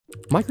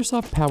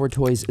Microsoft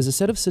PowerToys is a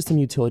set of system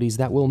utilities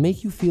that will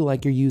make you feel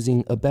like you're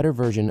using a better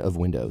version of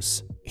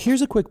Windows.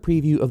 Here's a quick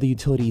preview of the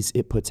utilities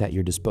it puts at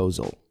your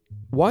disposal.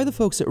 Why the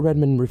folks at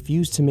Redmond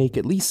refuse to make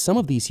at least some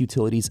of these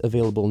utilities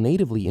available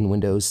natively in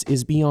Windows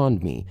is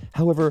beyond me.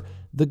 However,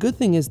 the good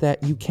thing is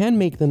that you can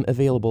make them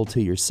available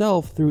to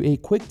yourself through a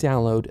quick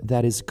download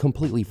that is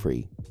completely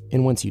free.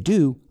 And once you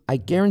do, I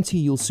guarantee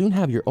you'll soon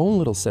have your own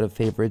little set of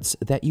favorites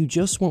that you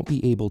just won't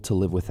be able to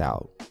live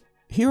without.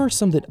 Here are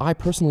some that I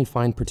personally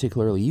find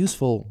particularly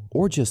useful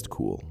or just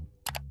cool.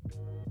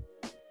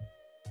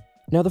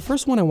 Now, the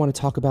first one I want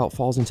to talk about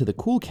falls into the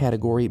cool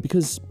category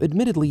because,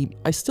 admittedly,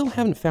 I still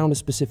haven't found a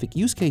specific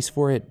use case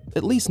for it,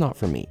 at least not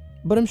for me.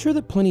 But I'm sure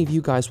that plenty of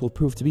you guys will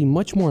prove to be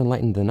much more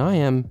enlightened than I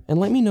am, and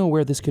let me know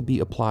where this could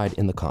be applied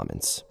in the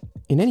comments.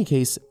 In any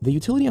case, the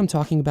utility I'm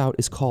talking about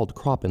is called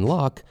Crop and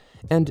Lock,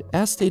 and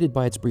as stated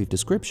by its brief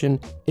description,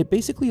 it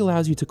basically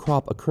allows you to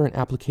crop a current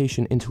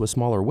application into a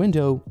smaller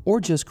window or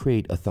just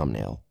create a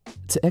thumbnail.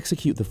 To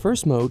execute the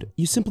first mode,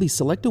 you simply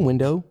select a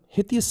window,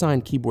 hit the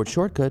assigned keyboard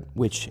shortcut,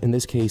 which in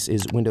this case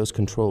is Windows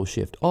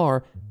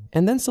Ctrl-Shift-R,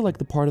 and then select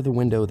the part of the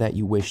window that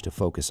you wish to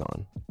focus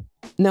on.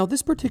 Now,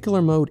 this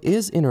particular mode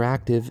is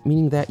interactive,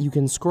 meaning that you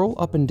can scroll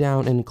up and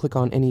down and click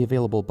on any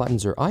available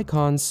buttons or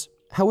icons.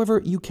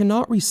 However, you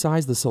cannot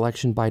resize the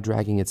selection by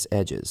dragging its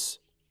edges.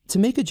 To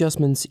make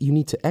adjustments, you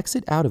need to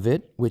exit out of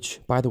it, which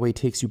by the way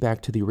takes you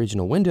back to the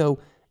original window,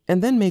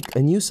 and then make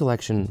a new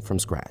selection from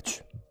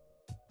scratch.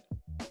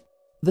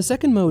 The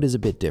second mode is a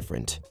bit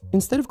different.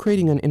 Instead of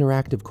creating an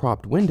interactive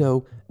cropped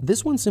window,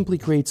 this one simply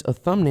creates a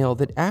thumbnail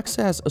that acts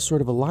as a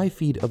sort of a live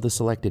feed of the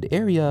selected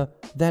area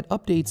that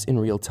updates in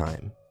real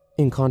time.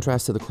 In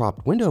contrast to the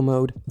cropped window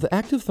mode, the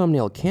active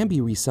thumbnail can be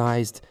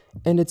resized,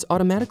 and it's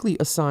automatically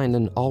assigned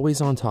an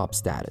always on top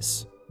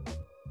status.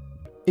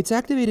 It's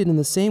activated in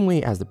the same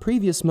way as the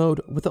previous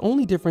mode, with the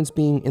only difference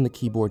being in the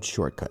keyboard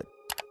shortcut.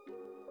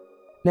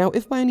 Now,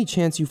 if by any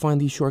chance you find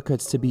these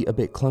shortcuts to be a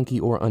bit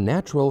clunky or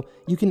unnatural,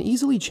 you can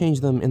easily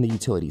change them in the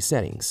utility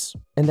settings.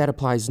 And that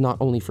applies not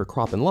only for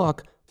Crop and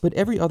Lock, but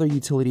every other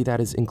utility that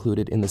is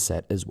included in the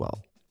set as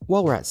well.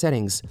 While we're at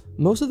settings,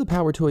 most of the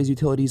PowerToys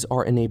utilities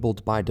are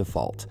enabled by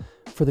default.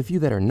 For the few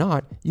that are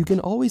not, you can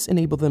always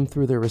enable them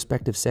through their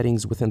respective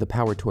settings within the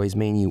PowerToys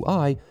main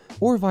UI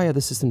or via the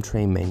System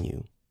Tray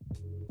menu.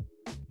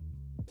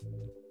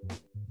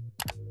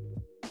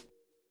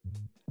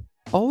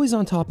 Always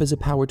on Top is a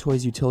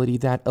PowerToys utility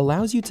that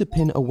allows you to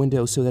pin a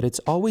window so that it's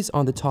always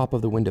on the top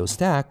of the window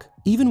stack,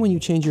 even when you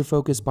change your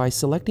focus by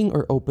selecting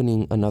or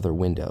opening another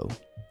window.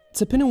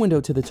 To pin a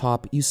window to the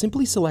top, you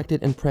simply select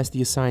it and press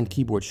the assigned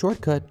keyboard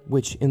shortcut,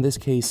 which in this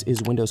case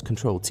is Windows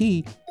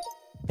Ctrl-T,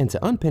 and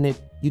to unpin it,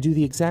 you do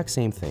the exact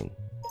same thing.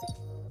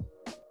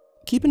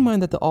 Keep in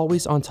mind that the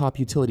Always on Top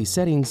utility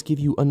settings give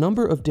you a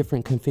number of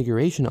different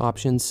configuration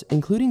options,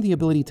 including the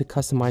ability to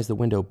customize the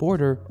window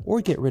border or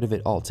get rid of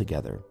it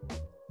altogether.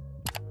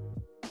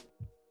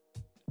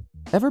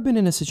 Ever been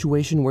in a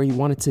situation where you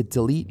wanted to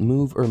delete,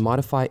 move, or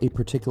modify a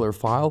particular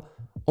file,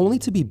 only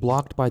to be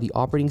blocked by the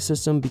operating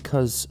system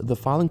because the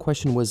file in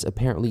question was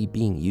apparently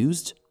being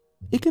used?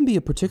 It can be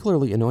a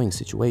particularly annoying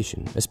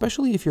situation,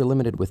 especially if you're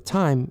limited with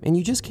time and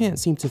you just can't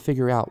seem to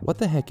figure out what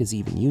the heck is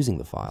even using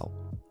the file.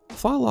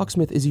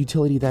 Locksmith is a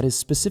utility that is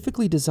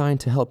specifically designed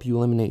to help you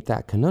eliminate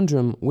that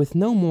conundrum with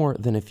no more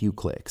than a few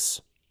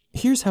clicks.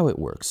 Here's how it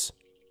works.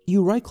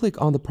 You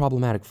right-click on the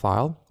problematic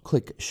file,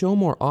 click Show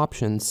More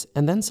Options,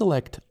 and then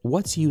select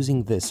What's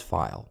using this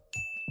file.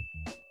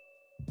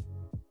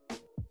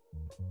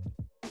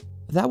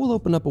 That will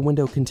open up a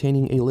window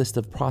containing a list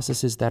of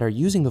processes that are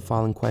using the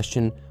file in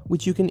question,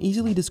 which you can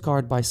easily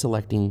discard by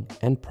selecting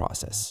End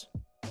Process.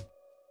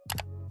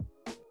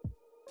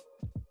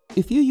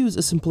 If you use a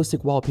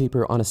simplistic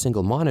wallpaper on a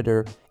single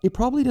monitor, it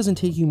probably doesn't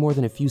take you more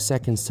than a few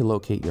seconds to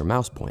locate your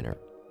mouse pointer,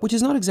 which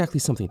is not exactly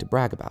something to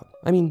brag about.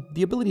 I mean,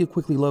 the ability to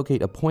quickly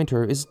locate a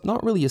pointer is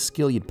not really a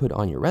skill you'd put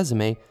on your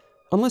resume,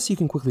 unless you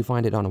can quickly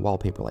find it on a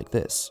wallpaper like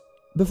this.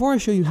 Before I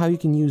show you how you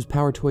can use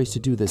PowerToys to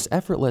do this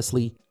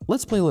effortlessly,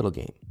 let's play a little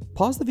game.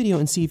 Pause the video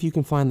and see if you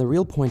can find the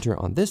real pointer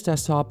on this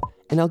desktop,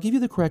 and I'll give you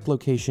the correct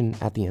location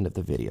at the end of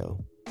the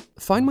video.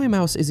 Find My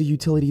Mouse is a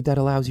utility that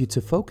allows you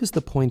to focus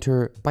the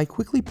pointer by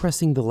quickly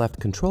pressing the left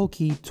control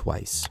key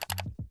twice.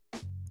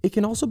 It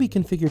can also be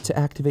configured to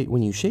activate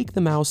when you shake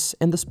the mouse,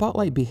 and the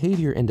spotlight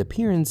behavior and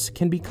appearance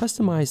can be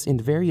customized in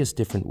various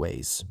different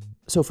ways.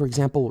 So for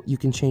example, you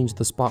can change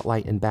the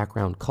spotlight and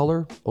background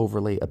color,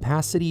 overlay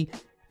opacity,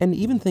 and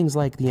even things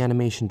like the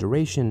animation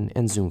duration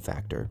and zoom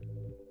factor.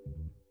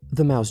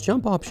 The mouse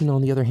jump option,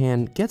 on the other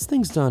hand, gets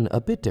things done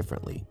a bit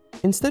differently.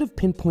 Instead of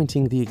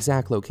pinpointing the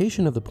exact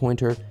location of the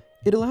pointer,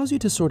 it allows you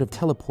to sort of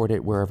teleport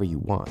it wherever you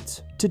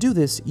want. To do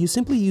this, you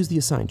simply use the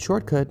assigned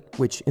shortcut,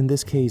 which in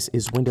this case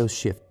is Windows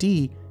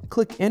Shift-D,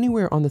 click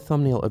anywhere on the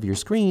thumbnail of your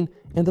screen,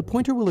 and the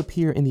pointer will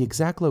appear in the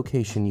exact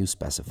location you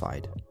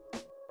specified.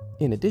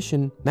 In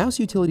addition, mouse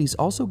utilities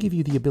also give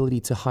you the ability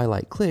to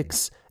highlight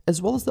clicks,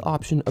 as well as the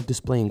option of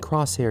displaying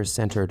crosshairs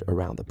centered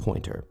around the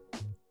pointer.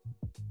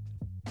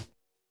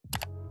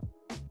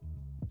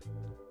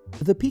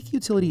 The Peek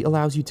utility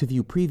allows you to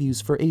view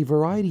previews for a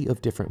variety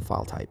of different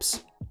file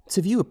types.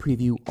 To view a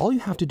preview, all you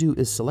have to do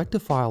is select a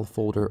file,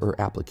 folder, or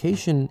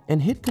application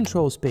and hit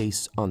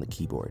Ctrl-Space on the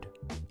keyboard.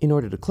 In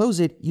order to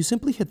close it, you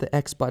simply hit the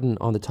X button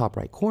on the top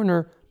right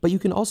corner, but you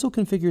can also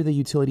configure the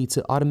utility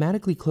to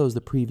automatically close the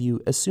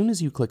preview as soon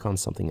as you click on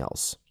something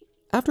else.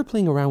 After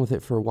playing around with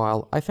it for a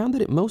while, I found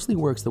that it mostly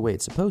works the way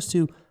it's supposed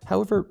to.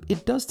 However,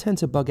 it does tend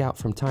to bug out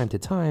from time to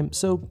time,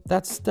 so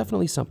that's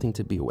definitely something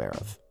to be aware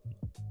of.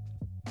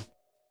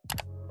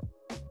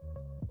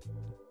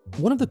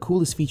 One of the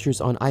coolest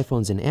features on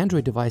iPhones and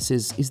Android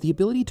devices is the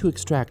ability to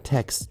extract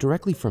text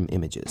directly from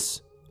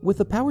images. With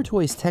the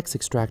PowerToys text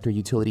extractor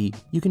utility,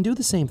 you can do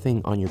the same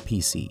thing on your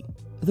PC.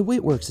 The way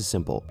it works is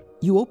simple.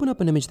 You open up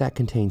an image that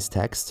contains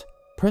text,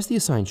 press the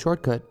assigned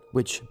shortcut,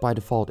 which by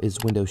default is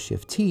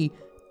Windows-Shift-T,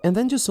 and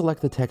then just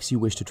select the text you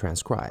wish to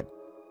transcribe.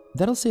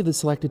 That'll save the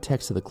selected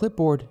text to the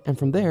clipboard, and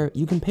from there,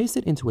 you can paste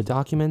it into a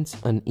document,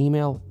 an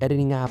email,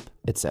 editing app,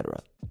 etc.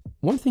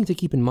 One thing to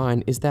keep in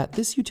mind is that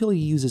this utility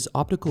uses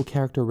optical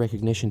character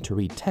recognition to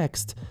read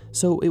text,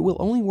 so it will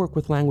only work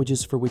with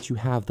languages for which you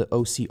have the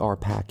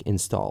OCR pack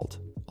installed.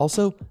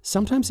 Also,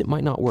 sometimes it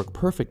might not work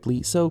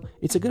perfectly, so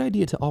it's a good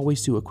idea to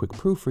always do a quick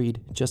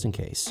proofread just in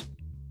case.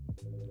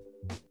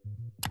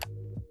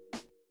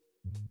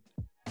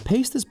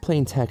 Paste as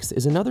plain text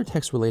is another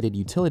text-related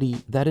utility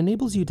that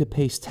enables you to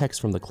paste text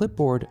from the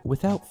clipboard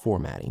without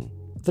formatting.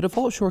 The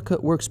default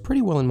shortcut works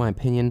pretty well in my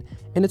opinion,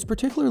 and it's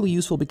particularly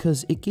useful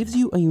because it gives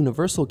you a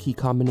universal key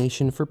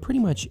combination for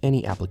pretty much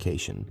any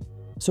application.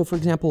 So for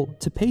example,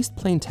 to paste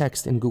plain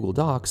text in Google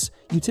Docs,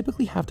 you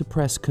typically have to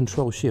press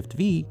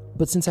Ctrl-Shift-V,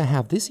 but since I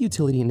have this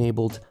utility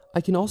enabled, I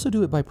can also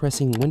do it by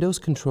pressing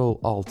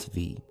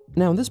Windows-Control-Alt-V.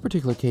 Now in this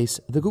particular case,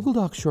 the Google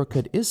Docs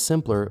shortcut is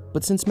simpler,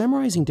 but since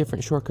memorizing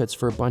different shortcuts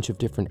for a bunch of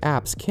different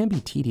apps can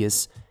be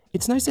tedious,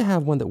 it's nice to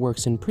have one that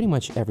works in pretty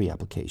much every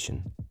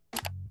application.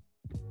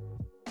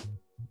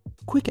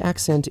 Quick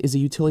Accent is a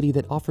utility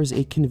that offers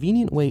a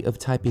convenient way of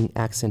typing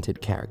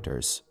accented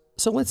characters.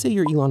 So let's say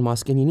you're Elon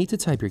Musk and you need to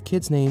type your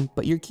kid's name,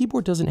 but your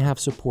keyboard doesn't have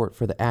support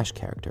for the #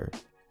 character.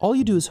 All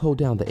you do is hold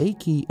down the A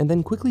key and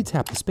then quickly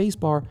tap the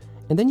spacebar,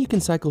 and then you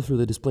can cycle through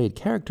the displayed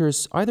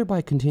characters either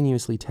by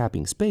continuously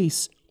tapping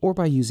space or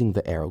by using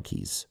the arrow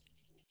keys.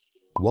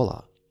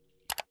 Voila!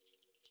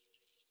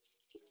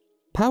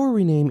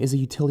 PowerRename is a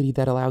utility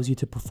that allows you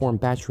to perform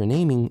batch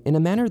renaming in a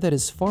manner that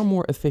is far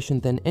more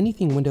efficient than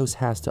anything Windows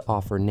has to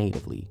offer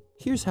natively.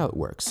 Here's how it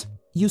works.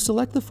 You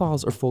select the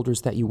files or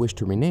folders that you wish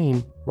to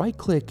rename,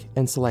 right-click,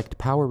 and select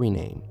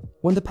PowerRename.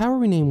 When the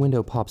PowerRename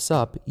window pops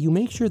up, you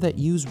make sure that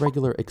Use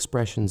Regular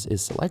Expressions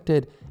is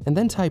selected, and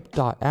then type .*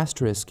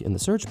 in the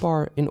search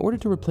bar in order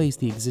to replace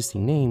the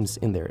existing names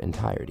in their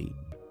entirety.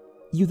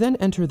 You then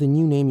enter the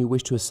new name you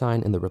wish to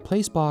assign in the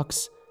Replace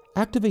box,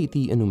 activate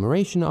the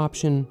enumeration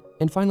option,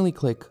 and finally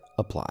click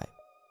Apply.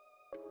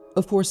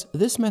 Of course,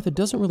 this method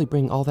doesn't really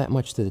bring all that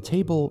much to the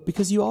table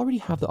because you already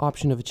have the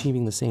option of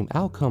achieving the same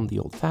outcome the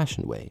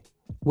old-fashioned way.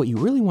 What you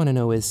really want to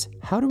know is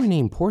how to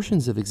rename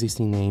portions of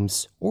existing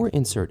names or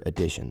insert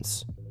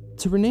additions.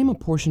 To rename a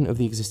portion of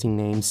the existing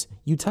names,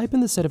 you type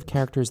in the set of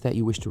characters that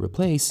you wish to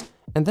replace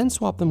and then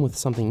swap them with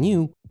something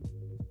new,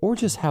 or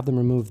just have them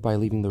removed by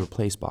leaving the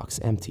Replace box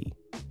empty.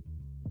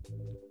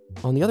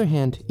 On the other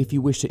hand, if you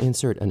wish to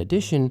insert an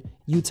addition,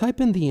 you type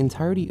in the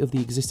entirety of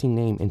the existing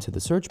name into the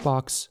search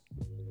box,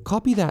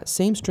 copy that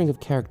same string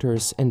of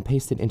characters and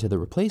paste it into the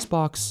Replace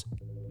box,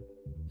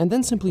 and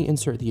then simply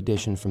insert the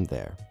addition from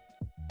there.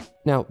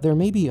 Now, there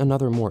may be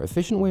another more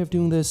efficient way of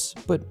doing this,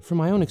 but from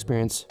my own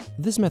experience,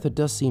 this method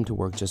does seem to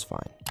work just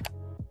fine.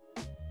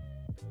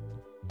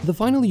 The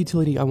final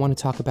utility I want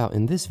to talk about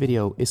in this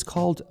video is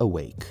called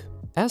Awake.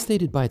 As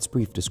stated by its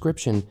brief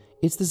description,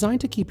 it's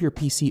designed to keep your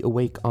PC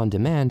awake on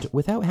demand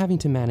without having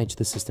to manage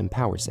the system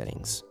power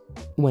settings.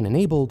 When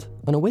enabled,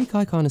 an Awake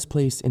icon is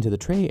placed into the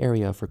tray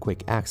area for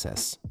quick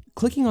access.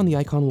 Clicking on the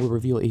icon will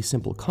reveal a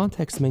simple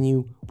context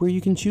menu where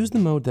you can choose the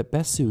mode that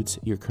best suits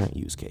your current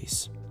use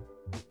case.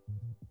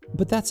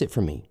 But that's it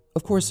for me.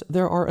 Of course,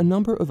 there are a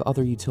number of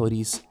other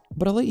utilities,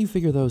 but I'll let you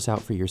figure those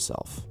out for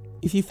yourself.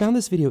 If you found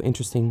this video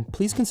interesting,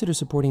 please consider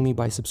supporting me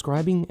by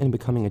subscribing and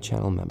becoming a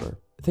channel member.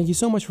 Thank you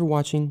so much for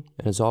watching,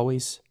 and as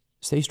always,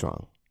 stay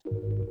strong.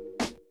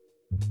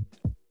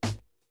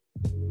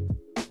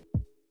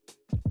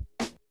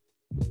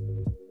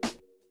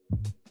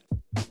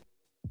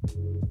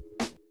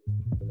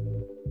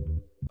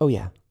 Oh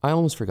yeah, I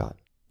almost forgot.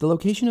 The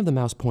location of the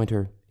mouse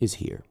pointer is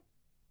here.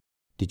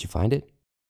 Did you find it?